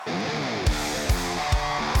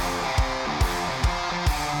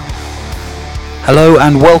Hello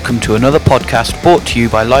and welcome to another podcast brought to you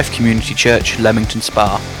by Life Community Church, Leamington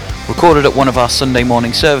Spa. Recorded at one of our Sunday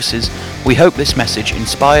morning services, we hope this message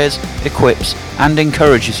inspires, equips and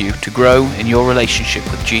encourages you to grow in your relationship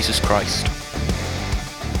with Jesus Christ.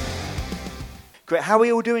 Great. How are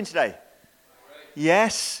we all doing today?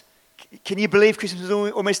 Yes? Can you believe Christmas is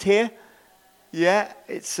almost here? Yeah?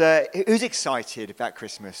 It's who's excited about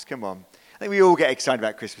Christmas? Come on. I think we all get excited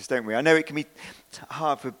about Christmas, don't we? I know it can be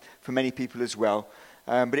hard for many people as well,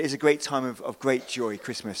 but it is a great time of great joy,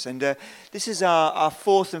 Christmas. And this is our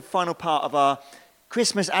fourth and final part of our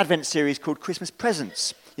Christmas Advent series called Christmas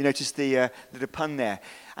Presents. You notice the pun there.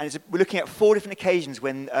 And we're looking at 4 different occasions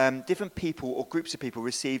when different people or groups of people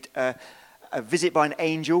received a visit by an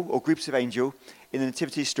angel or groups of angels in the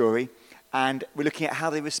Nativity story, and we're looking at how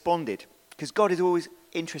they responded. Because God is always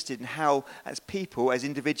interested in how, as people, as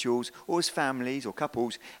individuals, or as families or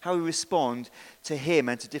couples, how we respond to Him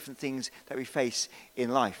and to different things that we face in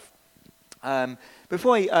life.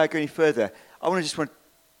 Before I go any further, I want to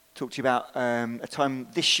talk to you about a time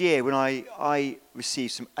this year when I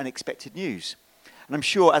received some unexpected news. And I'm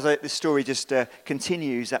sure as this story just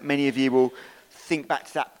continues, that many of you will think back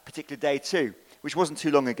to that particular day too, which wasn't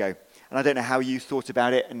too long ago. And I don't know how you thought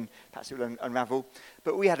about it, and perhaps it will unravel.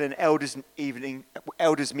 But we had an elders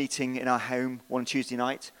meeting in our home one Tuesday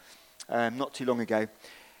night, not too long ago.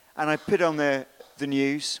 And I put on the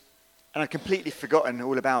news, and I'd completely forgotten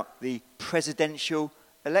all about the presidential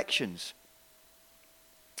elections.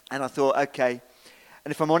 And I thought, okay.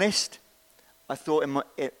 And if I'm honest, I thought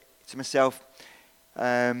to myself,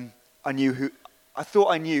 I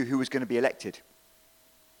thought I knew who was going to be elected.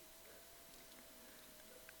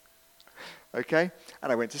 Okay,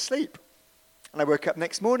 and I went to sleep. And I woke up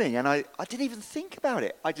next morning, and I didn't even think about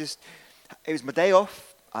it. It was my day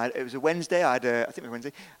off. It was a Wednesday. I think it was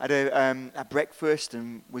Wednesday. I had a breakfast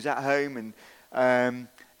and was at home, and then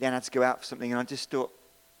I had to go out for something, and I just thought,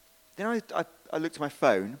 then I looked at my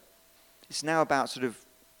phone. It's now about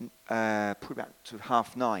probably about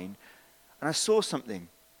 9:30, and I saw something.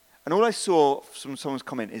 And all I saw from someone's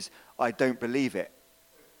comment is, "I don't believe it."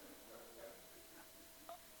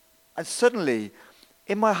 And suddenly,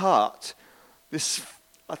 in my heart, I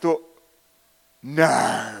thought,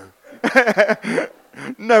 no,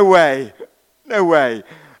 no way.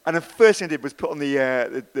 And the first thing I did was put on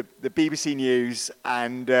the BBC News,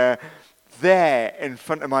 and there in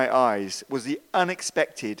front of my eyes was the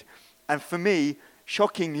unexpected, and for me,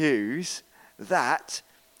 shocking news that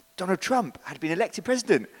Donald Trump had been elected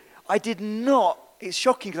president. It's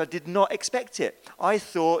shocking because I did not expect it. I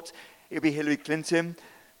thought it would be Hillary Clinton,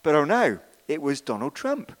 but oh no, it was Donald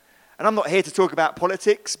Trump. And I'm not here to talk about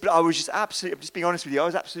politics, but I'm just being honest with you, I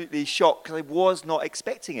was absolutely shocked because I was not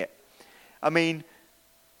expecting it. I mean,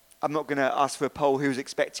 I'm not going to ask for a poll who was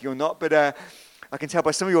expecting or not, but I can tell by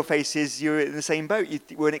some of your faces you're in the same boat. You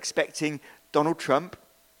weren't expecting Donald Trump,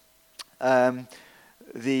 the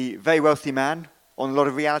very wealthy man on a lot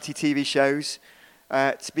of reality TV shows,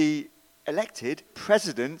 to be elected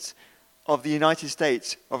president of the United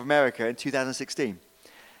States of America in 2016.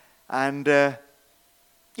 And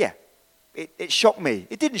it shocked me.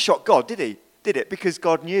 It didn't shock God, did he? Did it? Because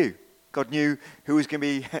God knew. God knew who was going to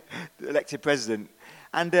be elected president.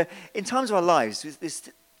 And in times of our lives, there's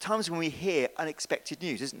times when we hear unexpected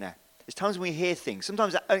news, isn't there? There's times when we hear things.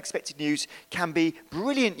 Sometimes that unexpected news can be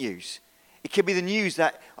brilliant news. It can be the news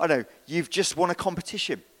that, you've just won a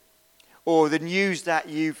competition. Or the news that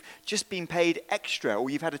you've just been paid extra,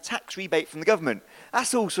 or you've had a tax rebate from the government.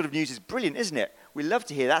 That's all sort of news is brilliant, isn't it? We love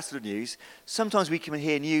to hear that sort of news. Sometimes we can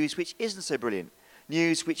hear news which isn't so brilliant.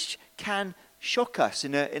 News which can shock us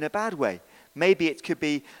in a bad way. Maybe it could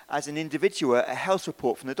be, as an individual, a health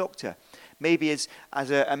report from the doctor. Maybe as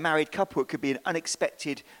a married couple, it could be an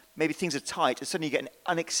unexpected, maybe things are tight, and suddenly you get an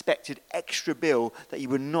unexpected extra bill that you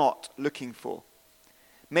were not looking for.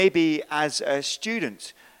 Maybe as a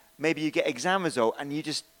student, maybe you get exam result and you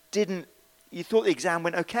thought the exam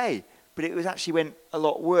went okay, but it actually went a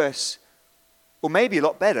lot worse, or maybe a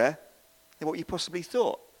lot better than what you possibly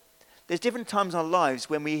thought. There's different times in our lives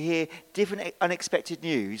when we hear different unexpected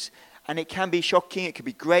news, and it can be shocking, it can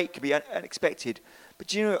be great, it can be unexpected. But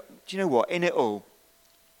do you know what? In it all,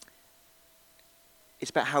 it's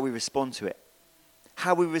about how we respond to it,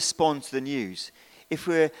 how we respond to the news. If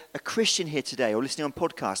we're a Christian here today or listening on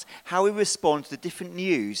podcast, how we respond to the different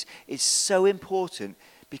news is so important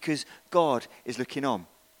because God is looking on.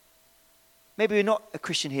 Maybe we're not a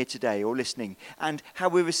Christian here today or listening, and how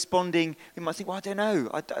we're responding, we might think, well, I don't know.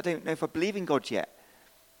 I don't know if I believe in God yet.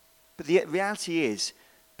 But the reality is,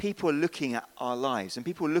 people are looking at our lives, and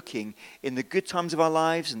people are looking in the good times of our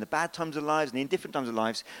lives and the bad times of our lives and the indifferent times of our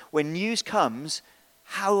lives. When news comes,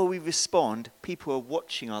 how will we respond? People are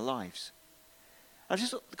watching our lives. I've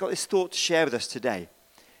just got this thought to share with us today,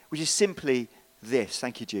 which is simply this.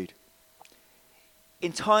 Thank you, Jude.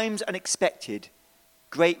 In times unexpected,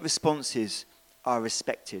 great responses are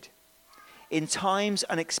respected. In times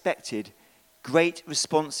unexpected, great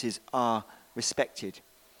responses are respected.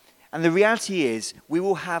 And the reality is, we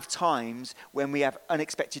will have times when we have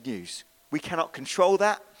unexpected news. We cannot control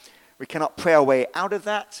that. We cannot pray our way out of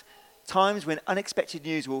that. Times when unexpected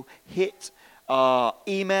news will hit our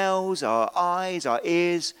emails, our eyes, our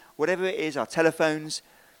ears, whatever it is, our telephones.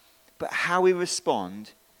 But how we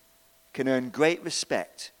respond can earn great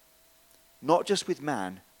respect, not just with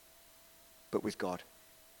man, but with God.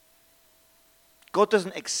 God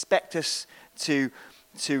doesn't expect us to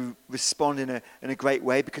respond in a great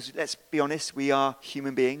way, because let's be honest, we are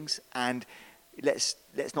human beings, and let's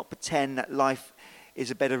not pretend that life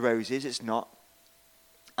is a bed of roses. It's not.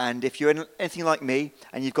 And if you're anything like me,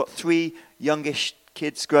 and you've got 3 youngish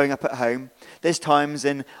kids growing up at home, there's times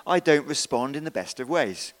when I don't respond in the best of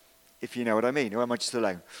ways, if you know what I mean, or am I just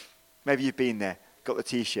alone? Maybe you've been there, got the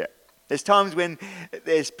T-shirt. There's times when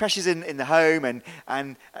there's pressures in the home, and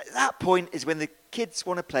at that point is when the kids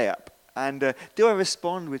want to play up. And do I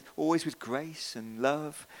respond always with grace and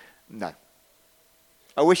love? No.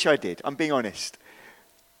 I wish I did. I'm being honest.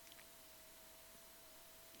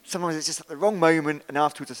 Sometimes it's just at the wrong moment, and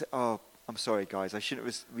afterwards I say, oh, I'm sorry, guys. I shouldn't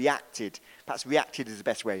have reacted. Perhaps reacted is the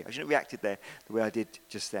best way. I shouldn't have reacted there the way I did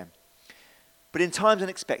just then. But in times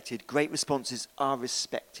unexpected, great responses are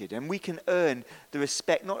respected. And we can earn the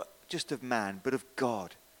respect, not just of man, but of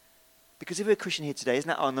God. Because if we're a Christian here today, isn't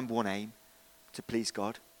that our number one aim? To please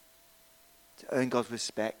God? To earn God's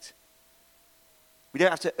respect? We don't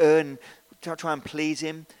have to try and please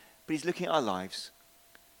him, but he's looking at our lives.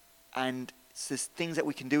 And it's the things that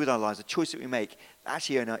we can do with our lives, the choice that we make, that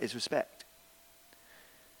actually earn his respect.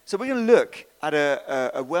 So we're going to look at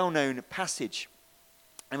a well-known passage.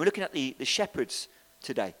 And we're looking at the shepherds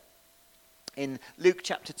today. In Luke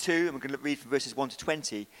chapter 2, and we're going to read from verses 1 to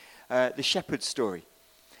 20, the shepherd's story.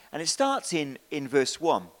 And it starts in verse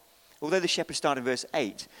 1, although the shepherds start in verse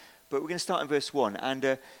 8. But we're going to start in verse 1,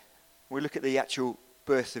 and we'll look at the actual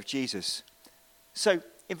birth of Jesus. So,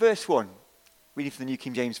 in verse 1, reading from the New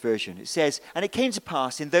King James Version, it says, "And it came to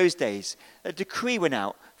pass in those days that a decree went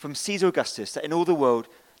out from Caesar Augustus that all the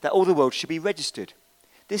world should be registered.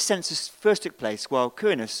 This census first took place while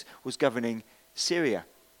Quirinius was governing Syria.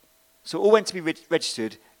 So all went to be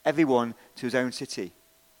registered, everyone to his own city."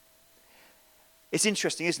 It's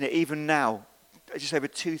interesting, isn't it? Even now, just over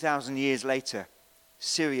 2,000 years later,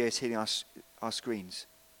 Syria is hitting our screens.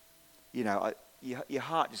 You know, your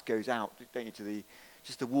heart just goes out, don't you,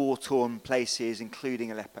 to the war-torn places,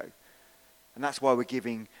 including Aleppo. And that's why we're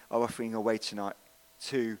giving our offering away tonight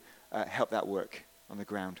to help that work on the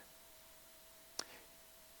ground.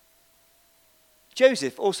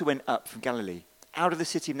 Joseph also went up from Galilee, out of the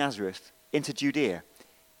city of Nazareth, into Judea,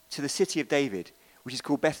 to the city of David, which is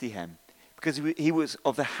called Bethlehem, because he was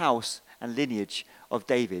of the house and lineage of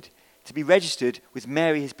David, to be registered with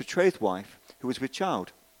Mary, his betrothed wife, who was with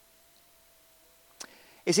child.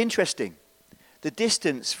 It's interesting. The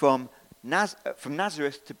distance from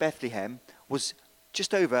Nazareth to Bethlehem was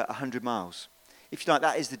just over 100 miles. If you like,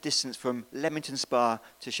 that is the distance from Leamington Spa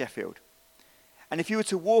to Sheffield. And if you were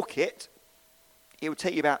to walk it, it would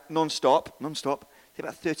take you about non-stop,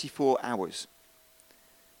 about 34 hours.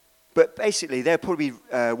 But basically, they'll probably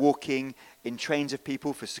be walking in trains of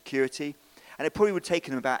people for security, and it probably would take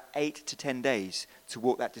them about 8 to 10 days to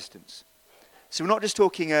walk that distance. So we're not just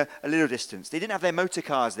talking a little distance. They didn't have their motor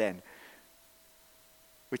cars then.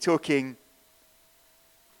 We're talking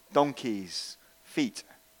donkeys, feet.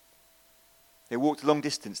 They walked a long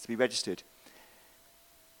distance to be registered.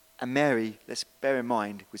 And Mary, let's bear in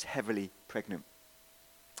mind, was heavily pregnant.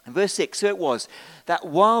 And verse 6, "So it was that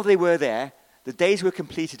while they were there, the days were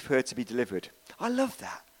completed for her to be delivered." I love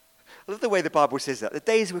that. I love the way the Bible says that. The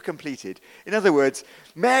days were completed. In other words,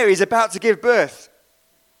 Mary's about to give birth.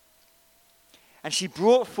 And she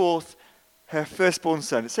brought forth her firstborn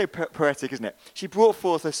son. It's so poetic, isn't it? She brought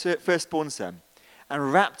forth her firstborn son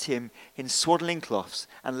and wrapped him in swaddling cloths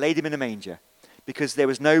and laid him in a manger because there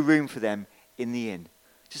was no room for them in the inn.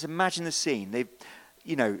 Just imagine the scene.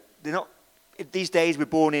 They're not, these days we're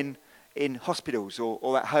born in hospitals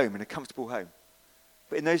or at home, in a comfortable home.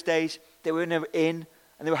 But in those days, they were in an inn,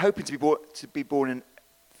 and they were hoping for the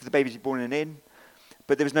baby to be born in an inn,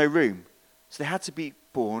 but there was no room. So they had to be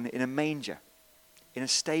born in a manger, in a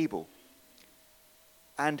stable.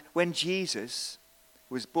 And when Jesus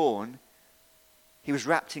was born, he was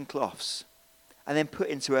wrapped in cloths and then put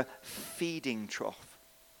into a feeding trough.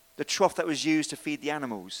 The trough that was used to feed the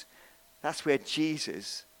animals. That's where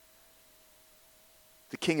Jesus,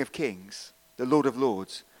 the King of Kings, the Lord of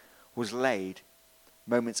Lords, was laid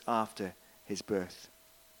moments after his birth.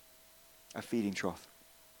 A feeding trough.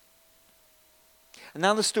 And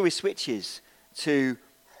now the story switches to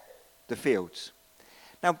the fields.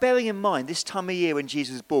 Now, bearing in mind, this time of year when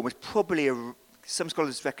Jesus was born was probably, some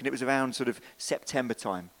scholars reckon it was around sort of September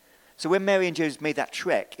time. So when Mary and Joseph made that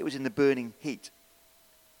trek, it was in the burning heat.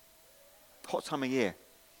 Hot time of year.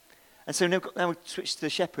 And so now we switch to the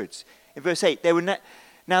shepherds. In verse 8,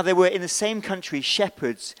 now there were in the same country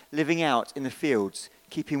shepherds living out in the fields,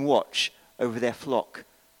 keeping watch over their flock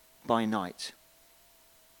by night.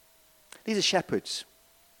 These are shepherds.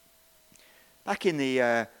 Back in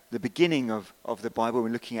the beginning of the Bible, we're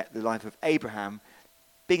looking at the life of Abraham.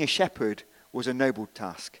 Being a shepherd was a noble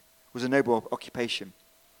task, was a noble occupation.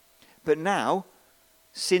 But now,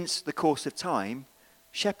 since the course of time,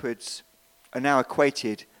 shepherds are now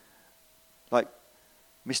equated, like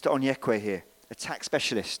Mr. Onyekwe here, a tax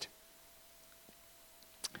specialist.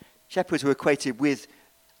 Shepherds were equated with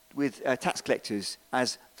tax collectors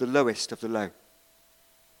as the lowest of the low.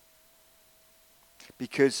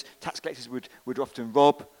 Because tax collectors would often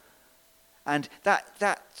rob. And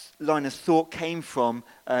that line of thought came from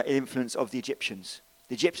an influence of the Egyptians.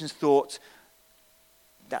 The Egyptians thought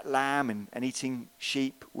that lamb and eating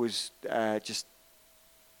sheep was just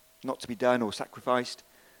not to be done or sacrificed.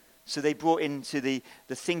 So they brought into the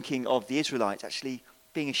thinking of the Israelites, actually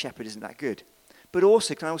being a shepherd isn't that good. But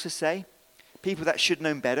also, can I also say, people that should have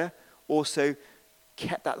known better also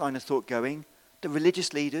kept that line of thought going. The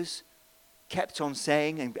religious leaders kept on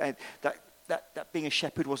saying that being a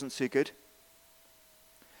shepherd wasn't so good.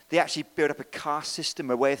 They actually built up a caste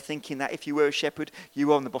system, a way of thinking that if you were a shepherd, you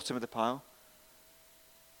were on the bottom of the pile.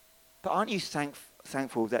 But aren't you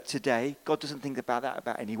thankful that today God doesn't think about that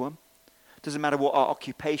about anyone? Doesn't matter what our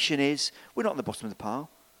occupation is, we're not on the bottom of the pile.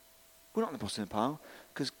 We're not on the bottom of the pile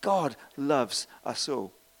because God loves us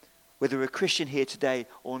all. Whether we're a Christian here today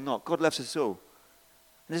or not, God loves us all.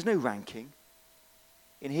 And there's no ranking.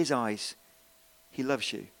 In his eyes, he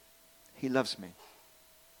loves you. He loves me.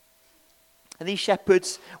 And these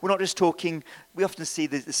shepherds, we're not just talking, we often see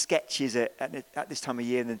the sketches at this time of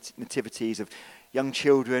year, the nativities of young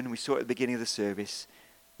children. We saw it at the beginning of the service,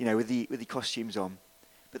 with the costumes on.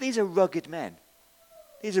 But these are rugged men.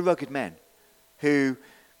 These are rugged men who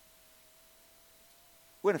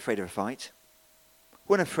weren't afraid of a fight,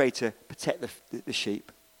 weren't afraid to protect the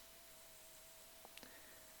sheep.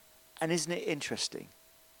 And isn't it interesting?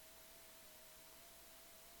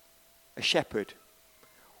 A shepherd,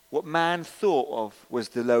 what man thought of was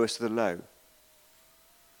the lowest of the low.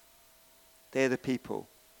 They're the people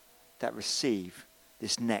that receive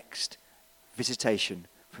this next visitation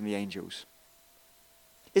from the angels.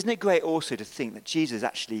 Isn't it great also to think that Jesus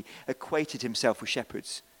actually equated himself with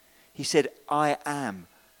shepherds? He said, I am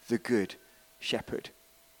the good shepherd.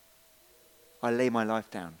 I lay my life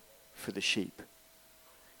down for the sheep.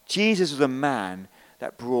 Jesus was a man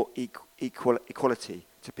that brought equality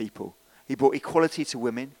to people. He brought equality to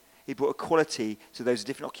women. He brought equality to those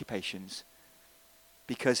different occupations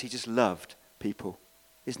because he just loved people.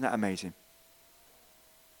 Isn't that amazing?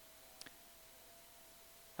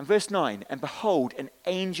 And verse 9, and behold, an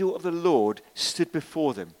angel of the Lord stood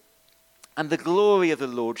before them, and the glory of the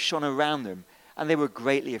Lord shone around them, and they were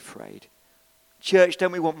greatly afraid. Church,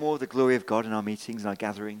 don't we want more of the glory of God in our meetings and our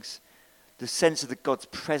gatherings? The sense of God's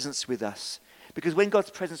presence with us. Because when God's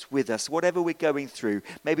presence with us, whatever we're going through,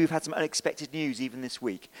 maybe we've had some unexpected news even this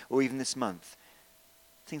week or even this month,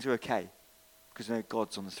 things are okay because we know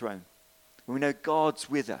God's on the throne. When we know God's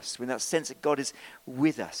with us, when that sense that God is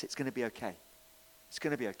with us, it's going to be okay. It's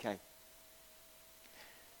going to be okay.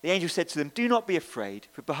 The angel said to them, do not be afraid,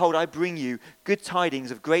 for behold, I bring you good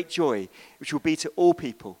tidings of great joy, which will be to all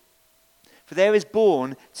people. For there is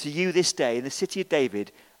born to you this day in the city of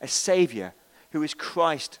David a Saviour, who is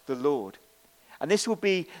Christ the Lord. And this will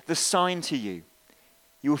be the sign to you.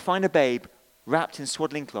 You will find a babe wrapped in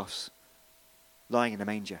swaddling cloths, lying in a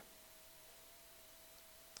manger.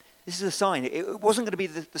 This is a sign. It wasn't going to be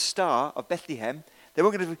the star of Bethlehem. They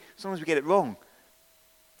weren't going to, sometimes we get it wrong.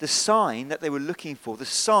 The sign that they were looking for, the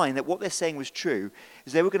sign that what they're saying was true,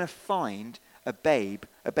 is they were going to find a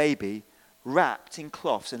baby, wrapped in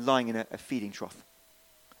cloths and lying in a feeding trough.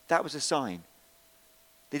 That was a sign.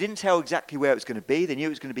 They didn't tell exactly where it was going to be. They knew it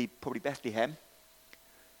was going to be probably Bethlehem.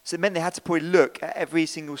 So it meant they had to probably look at every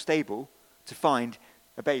single stable to find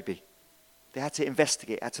a baby. They had to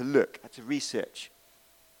investigate, had to look, had to research.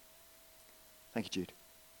 Thank you, Jude.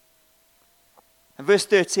 And verse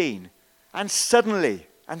 13, and suddenly,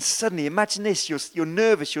 imagine this, you're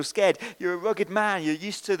nervous, you're scared, you're a rugged man, you're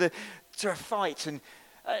used to a fight, and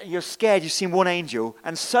you're scared, you've seen one angel,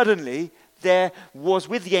 and suddenly there was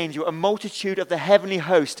with the angel a multitude of the heavenly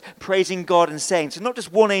host praising God and saying, so not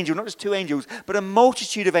just one angel, not just two angels, but a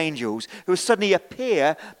multitude of angels who will suddenly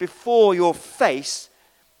appear before your face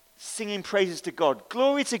singing praises to God.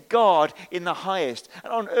 Glory to God in the highest,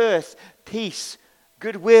 and on earth peace,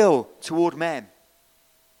 goodwill toward men.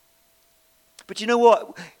 But you know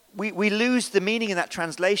what? We lose the meaning in that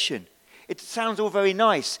translation. It sounds all very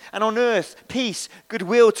nice. And on earth, peace,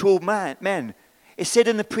 goodwill to all men. It said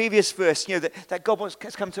in the previous verse, that God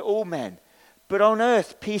has come to all men. But on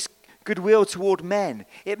earth, peace, goodwill toward men.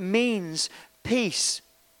 It means peace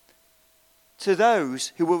to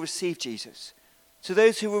those who will receive Jesus, to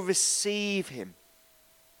those who will receive him,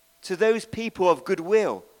 to those people of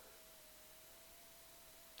goodwill,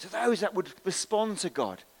 to those that would respond to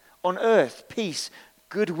God. On earth, peace,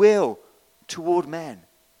 goodwill toward men.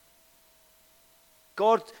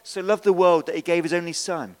 God so loved the world that he gave his only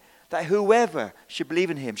Son, that whoever should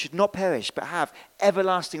believe in him should not perish but have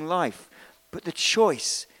everlasting life. But the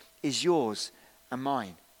choice is yours and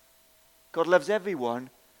mine. God loves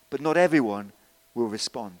everyone, but not everyone will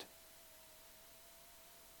respond.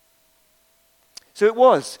 So it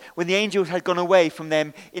was when the angels had gone away from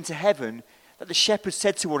them into heaven that the shepherds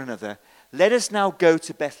said to one another, let us now go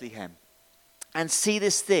to Bethlehem and see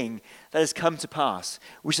this thing that has come to pass,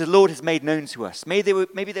 which the Lord has made known to us. Maybe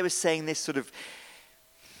they were saying this sort of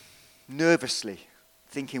nervously,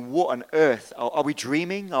 thinking, what on earth? Are we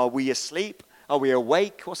dreaming? Are we asleep? Are we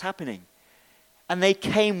awake? What's happening? And they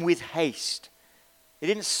came with haste. They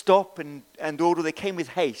didn't stop and order. They came with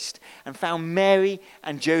haste and found Mary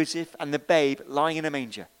and Joseph and the babe lying in a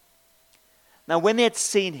manger. Now when they had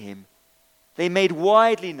seen him, they made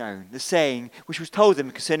widely known the saying which was told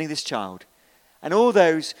them concerning this child. And all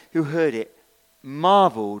those who heard it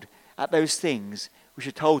marveled at those things which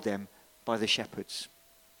were told them by the shepherds.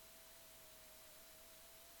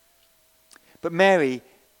 But Mary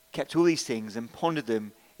kept all these things and pondered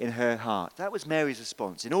them in her heart. That was Mary's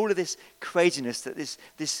response. In all of this craziness that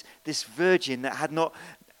this virgin that had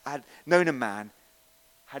known a man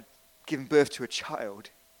had given birth to a child,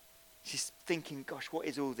 she's thinking, gosh, what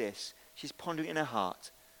is all this? She's pondering in her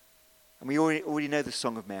heart. And we already know the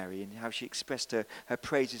Song of Mary and how she expressed her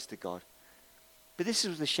praises to God. But this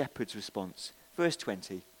was the shepherd's response. Verse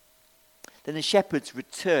 20. Then the shepherds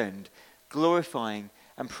returned, glorifying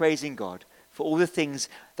and praising God for all the things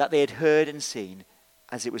that they had heard and seen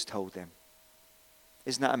as it was told them.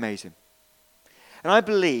 Isn't that amazing? And I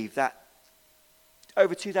believe that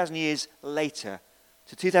over 2,000 years later,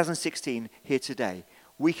 to 2016 here today,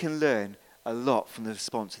 we can learn a lot from the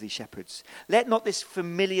response of these shepherds. Let not this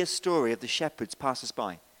familiar story of the shepherds pass us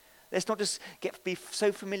by. Let's not just be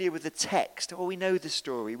so familiar with the text. Oh, we know the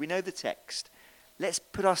story, we know the text. Let's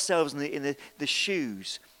put ourselves in the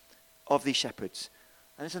shoes of these shepherds.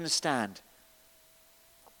 And let's understand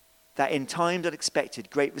that in times unexpected,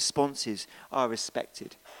 great responses are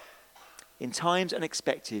respected. In times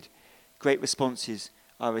unexpected, great responses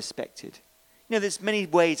are respected. There's many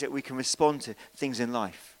ways that we can respond to things in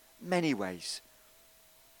life. Many ways.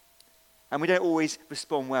 And we don't always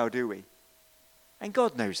respond well, do we? And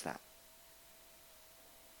God knows that.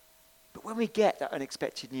 But when we get that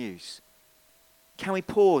unexpected news, can we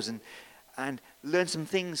pause and learn some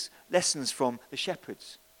lessons from the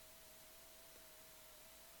shepherds?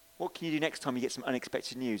 What can you do next time you get some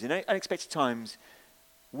unexpected news? In unexpected times,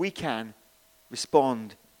 we can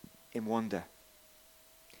respond in wonder.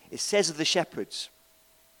 It says of the shepherds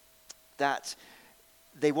that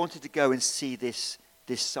they wanted to go and see this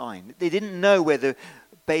sign. They didn't know where the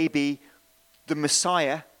baby, the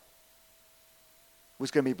Messiah,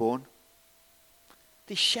 was going to be born.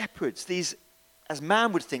 These shepherds, these, as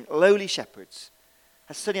man would think, lowly shepherds,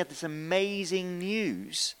 had suddenly had this amazing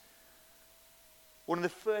news. One of the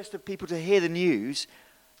first of people to hear the news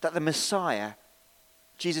that the Messiah,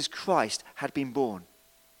 Jesus Christ, had been born.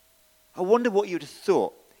 I wonder what you would have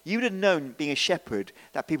thought. You would have known, being a shepherd,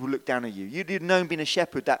 that people looked down at you. You'd have known, being a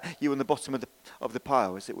shepherd, that you were on the bottom of the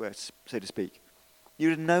pile, as it were, so to speak. You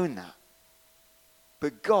would have known that.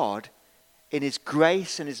 But God, in his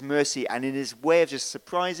grace and his mercy and in his way of just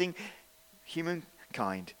surprising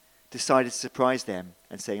humankind, decided to surprise them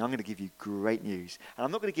and saying, I'm going to give you great news. And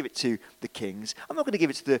I'm not going to give it to the kings. I'm not going to give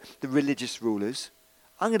it to the religious rulers.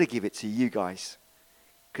 I'm going to give it to you guys.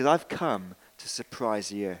 Because I've come to surprise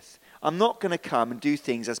the earth. I'm not going to come and do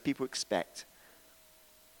things as people expect.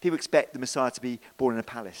 People expect the Messiah to be born in a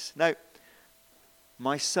palace. No,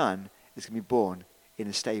 my son is going to be born in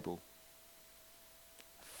a stable.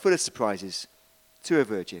 full of surprises, to a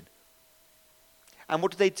virgin. And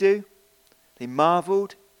what did they do? They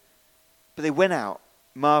marveled, but they went out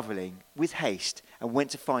marveling with haste and went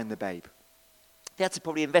to find the babe. They had to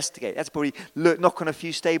probably investigate. They had to probably knock on a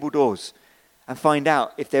few stable doors and find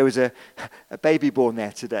out if there was a baby born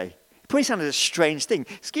there today. It probably sounded a strange thing.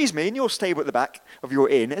 Excuse me, in your stable at the back of your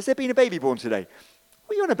inn, has there been a baby born today?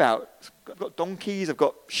 What are you on about? I've got donkeys, I've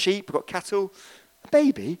got sheep, I've got cattle. A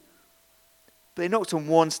baby? But they knocked on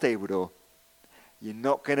one stable door. You're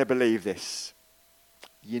not going to believe this.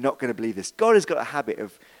 You're not going to believe this. God has got a habit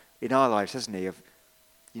of, in our lives, hasn't he, of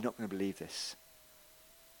you're not going to believe this.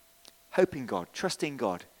 Hoping God, trusting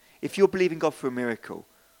God. If you're believing God for a miracle,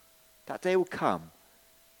 that day will come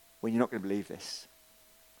when you're not going to believe this.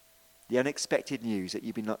 The unexpected news that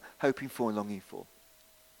you've been hoping for and longing for.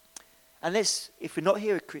 And if we're not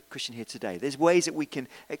here, a Christian here today, there's ways that we can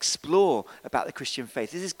explore about the Christian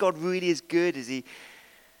faith. Is this God really as good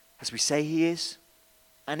as we say he is?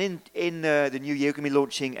 And in the new year, we're going to be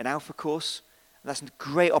launching an Alpha course. And that's a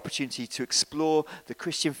great opportunity to explore the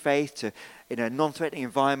Christian faith in a non-threatening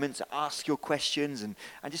environment, to ask your questions and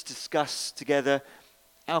just discuss together.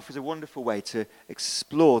 Alpha is a wonderful way to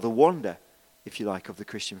explore the wonder, if you like, of the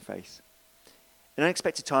Christian faith. In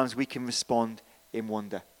unexpected times, we can respond in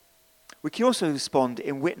wonder. We can also respond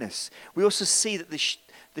in witness. We also see that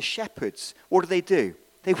the shepherds, what do?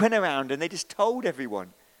 They went around and they just told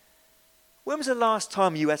everyone. When was the last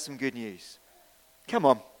time you had some good news? Come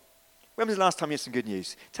on. When was the last time you had some good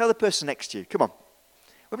news? Tell the person next to you. Come on.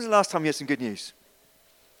 When was the last time you had some good news?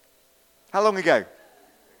 How long ago?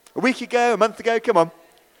 A week ago? A month ago? Come on.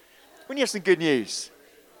 When you have some good news?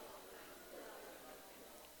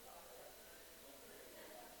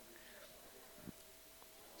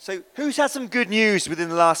 So who's had some good news within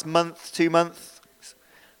the last month, 2 months?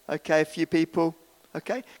 Okay, a few people.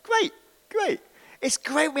 Okay, great. It's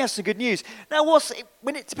great when we have some good news. Now,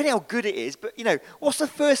 depending how good it is, but what's the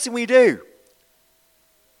first thing we do?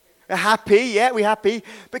 We're happy, we're happy.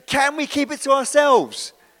 But can we keep it to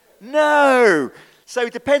ourselves? No. So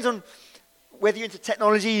it depends on whether you're into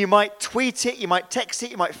technology. You might tweet it, you might text it,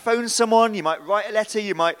 you might phone someone, you might write a letter,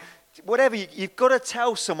 you might, whatever. You've got to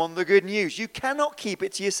tell someone the good news. You cannot keep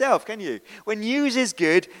it to yourself, can you? When news is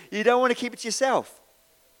good, you don't want to keep it to yourself.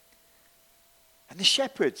 And the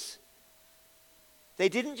shepherds, they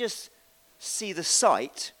didn't just see the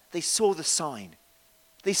sight, they saw the sign.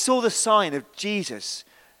 They saw the sign of Jesus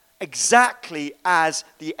exactly as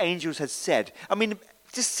the angels had said. I mean,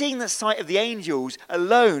 just seeing the sight of the angels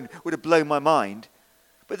alone would have blown my mind.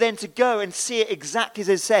 But then to go and see it exactly as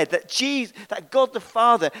it said, that God the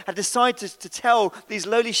Father had decided to tell these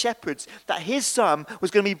lowly shepherds that his son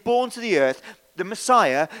was going to be born to the earth, the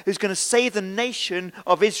Messiah, who's going to save the nation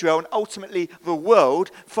of Israel and ultimately the world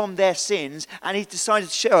from their sins. And he decided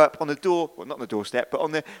to show up on the door, well, not on the doorstep, but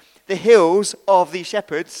on the hills of the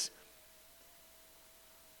shepherds.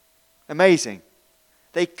 Amazing.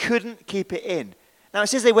 They couldn't keep it in. Now it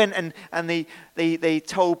says they went and they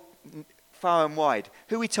told far and wide.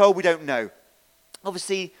 Who we told, we don't know.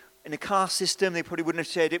 Obviously, in a caste system, they probably wouldn't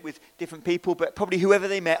have shared it with different people, but probably whoever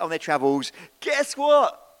they met on their travels. Guess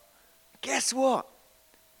what?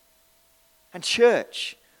 And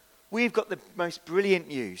church, we've got the most brilliant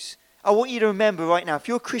news. I want you to remember right now, if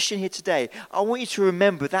you're a Christian here today, I want you to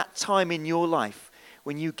remember that time in your life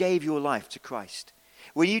when you gave your life to Christ.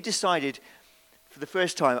 When you decided, for the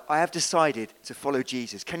first time, I have decided to follow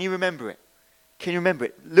Jesus. Can you remember it? Can you remember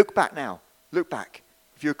it? Look back now. Look back.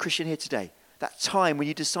 If you're a Christian here today, that time when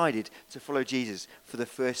you decided to follow Jesus for the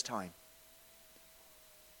first time.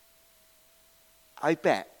 I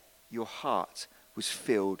bet your heart was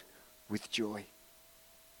filled with joy.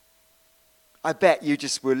 I bet you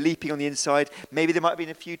just were leaping on the inside. Maybe there might have been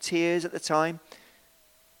a few tears at the time.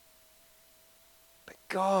 But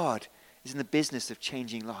God is in the business of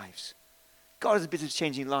changing lives. God is in the business of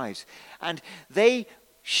changing lives. And they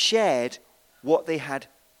shared what they had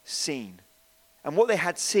seen. And what they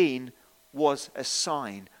had seen was a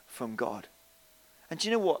sign from God. And do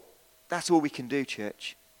you know what? That's all we can do,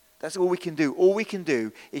 church. That's all we can do. All we can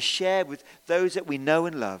do is share with those that we know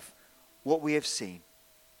and love what we have seen,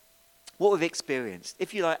 what we've experienced.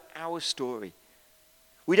 If you like, our story.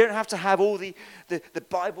 We don't have to have all the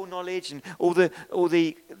Bible knowledge and all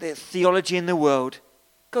the theology in the world.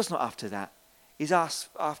 God's not after that. He's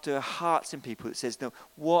after hearts and people that says, no,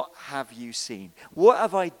 what have you seen? What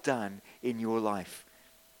have I done in your life?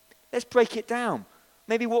 Let's break it down.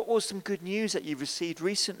 Maybe what was some good news that you've received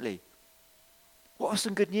recently? What was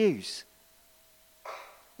some good news?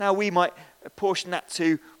 Now we might apportion that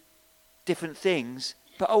to different things,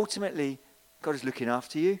 but ultimately God is looking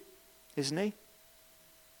after you, isn't he?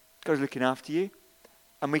 God's looking after you.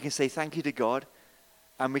 And we can say thank you to God.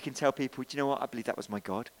 And we can tell people, do you know what? I believe that was my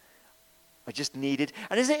God. I just needed.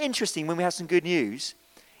 And isn't it interesting when we have some good news?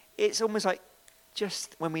 It's almost like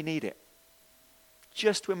just when we need it.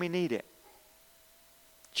 Just when we need it.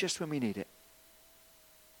 Just when we need it.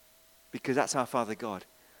 Because that's our Father God,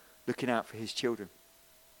 looking out for his children.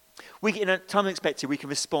 In a time unexpected, we can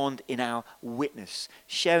respond in our witness,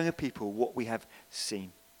 sharing with people what we have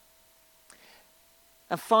seen.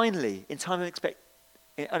 And finally, in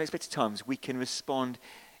unexpected times, we can respond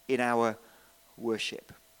in our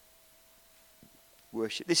worship.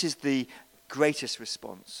 Worship. This is the greatest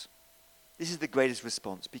response. This is the greatest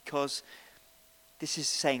response because this is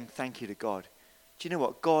saying thank you to God. Do you know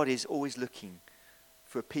what? God is always looking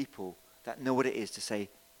for people that know what it is to say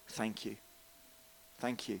thank you.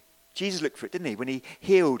 Thank you. Jesus looked for it, didn't he? When he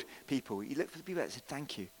healed people, he looked for the people that said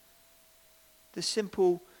thank you. The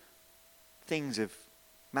simple things of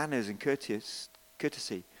manners and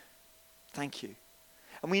courtesy. Thank you.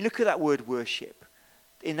 And when you look at that word worship,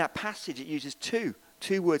 in that passage it uses two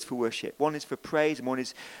words for worship. One is for praise and one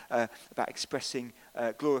is about expressing,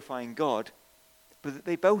 glorifying God. But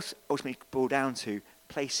they both ultimately boil down to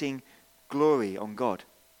placing glory on God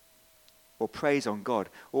or praise on God.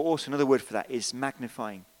 Or also another word for that is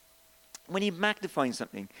magnifying. When you're magnifying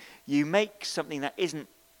something, you make something that isn't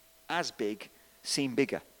as big seem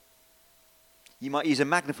bigger. You might use a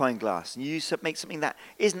magnifying glass and make something that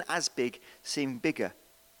isn't as big seem bigger.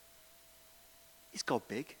 Is God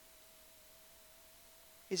big?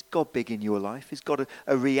 Is God big in your life? Is God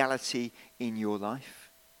a reality in your life?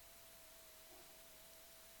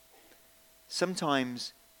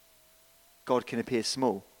 Sometimes God can appear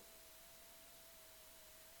small.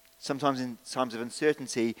 Sometimes in times of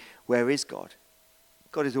uncertainty, where is God?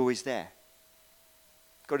 God is always there.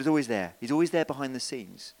 God is always there. He's always there behind the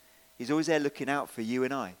scenes. He's always there looking out for you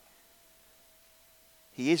and I.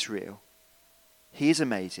 He is real. He is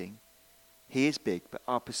amazing. He is big, but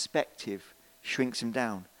our perspective shrinks him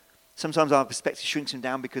down. Sometimes our perspective shrinks him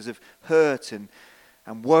down because of hurt and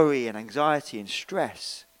worry and anxiety and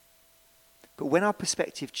stress. But when our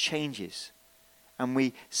perspective changes and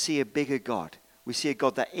we see a bigger God, we see a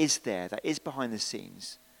God that is there, that is behind the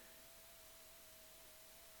scenes,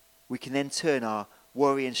 we can then turn our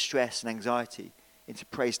worry and stress and anxiety into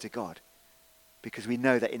praise to God. Because we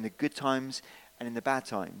know that in the good times and in the bad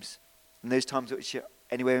times, and those times which are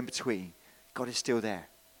anywhere in between, God is still there.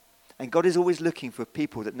 And God is always looking for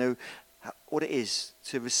people that know what it is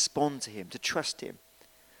to respond to him, to trust him.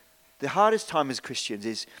 The hardest time as Christians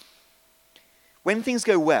is when things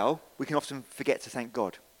go well, we can often forget to thank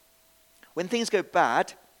God. When things go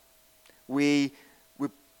bad, we're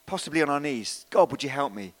possibly on our knees. God, would you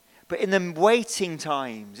help me? But in the waiting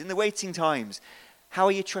times, how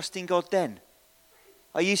are you trusting God then?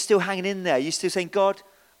 Are you still hanging in there? Are you still saying, God,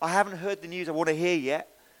 I haven't heard the news I want to hear yet,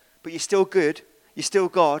 but you're still good. You're still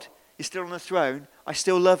God. You're still on the throne. I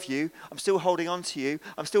still love you. I'm still holding on to you.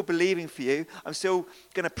 I'm still believing for you. I'm still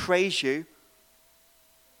going to praise you.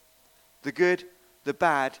 The good, the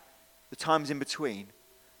bad, the times in between.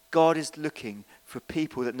 God is looking for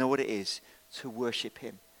people that know what it is to worship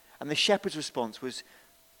him. And the shepherd's response was,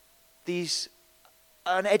 these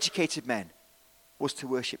uneducated men, was to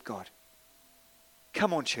worship God.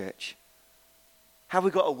 Come on, church. Have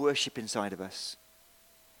we got a worship inside of us?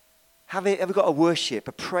 Have we got a worship,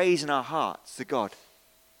 a praise in our hearts to God?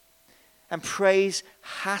 And praise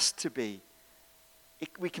has to be.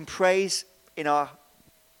 We can praise in our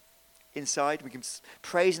inside. We can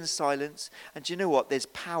praise in silence. And do you know what? There's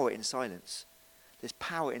power in silence. There's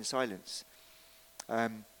power in silence.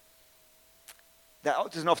 That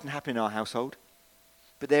doesn't often happen in our household.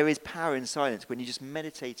 But there is power in silence when you're just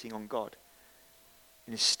meditating on God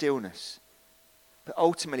in a stillness. But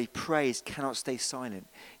ultimately, praise cannot stay silent.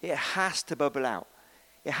 It has to bubble out.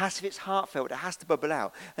 It has, if it's heartfelt, it has to bubble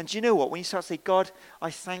out. And do you know what? When you start to say, God,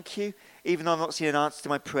 I thank you, even though I'm not seeing an answer to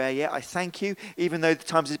my prayer yet. I thank you, even though the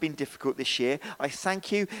times have been difficult this year. I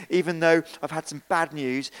thank you, even though I've had some bad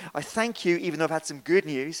news. I thank you, even though I've had some good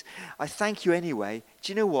news. I thank you anyway.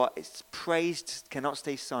 Do you know what? It's praise cannot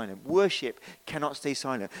stay silent. Worship cannot stay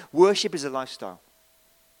silent. Worship is a lifestyle.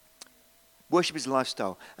 Worship is a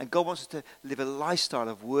lifestyle. And God wants us to live a lifestyle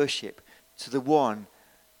of worship to the one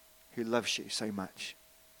who loves you so much.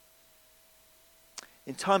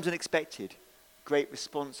 In times unexpected, great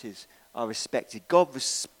responses are respected. God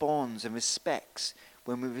responds and respects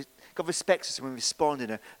God respects us when we respond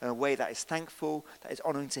in a way that is thankful, that is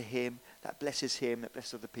honoring to him, that blesses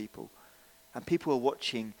other people. And people are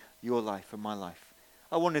watching your life and my life.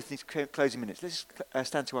 I wonder if these closing minutes, let's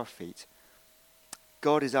stand to our feet.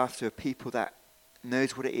 God is after a people that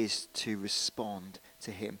knows what it is to respond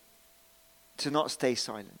to him, to not stay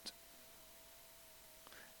silent.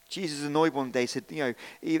 Jesus, annoyed one day, said,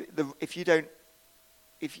 if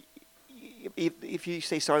you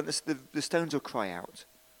stay silent, the stones will cry out.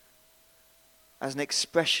 As an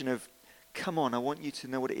expression of, come on, I want you to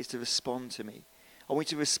know what it is to respond to me. I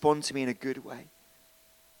want you to respond to me in a good way.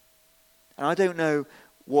 And I don't know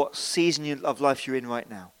what season of life you're in right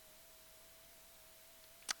now.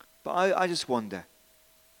 But I just wonder,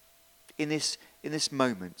 in this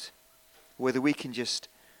moment, whether we can just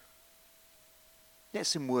let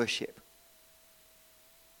some worship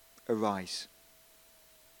arise.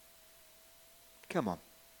 Come on.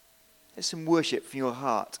 Let some worship from your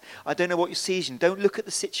heart. I don't know what your season. Don't look at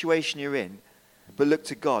the situation you're in, but look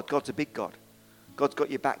to God. God's a big God. God's got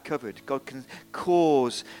your back covered. God can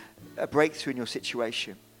cause a breakthrough in your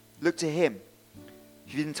situation. Look to him.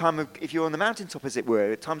 If you're on the mountaintop, as it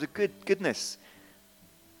were, at times of goodness,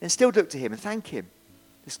 then still look to him and thank him.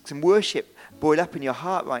 There's some worship boiled up in your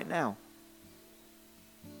heart right now.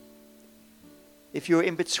 If you're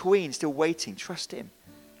in between, still waiting, trust him.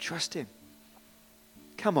 Trust him.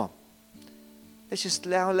 Come on. Let's just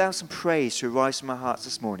allow some praise to arise from our hearts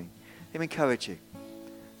this morning. Let me encourage you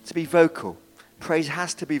to be vocal. Praise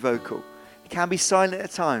has to be vocal. It can be silent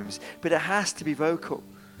at times, but it has to be vocal.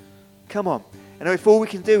 Come on. And if all we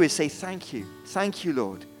can do is say thank you. Thank you,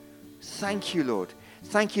 Lord. Thank you, Lord.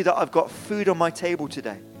 Thank you that I've got food on my table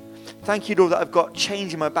today. Thank you, Lord, that I've got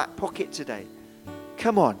change in my back pocket today.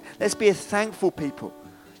 Come on. Let's be a thankful people.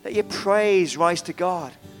 Let your praise rise to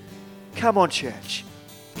God. Come on, church.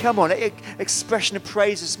 Come on. Let your expression of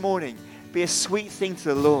praise this morning be a sweet thing to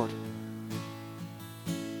the Lord.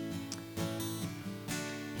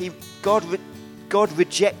 God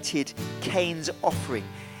rejected Cain's offering.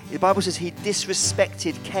 The Bible says he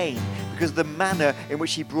disrespected Cain because of the manner in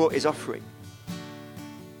which he brought his offering.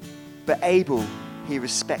 But Abel, he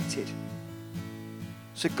respected.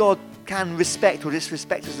 So God can respect or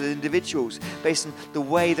disrespect us as individuals based on the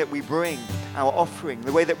way that we bring our offering,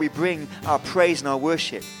 the way that we bring our praise and our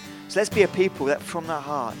worship. So let's be a people that from our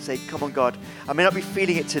heart say, come on, God, I may not be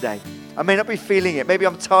feeling it today. I may not be feeling it. Maybe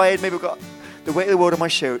I'm tired. Maybe I've got the weight of the world on my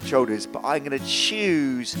shoulders. But I'm going to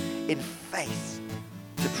choose in faith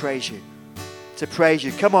to praise you. To praise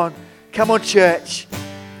you. Come on. Come on, church.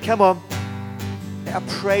 Come on. Let our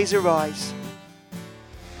praise arise.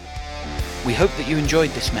 We hope that you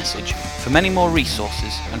enjoyed this message. For many more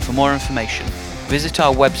resources and for more information, visit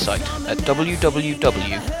our website at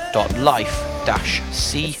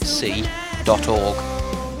www.life-cc.org.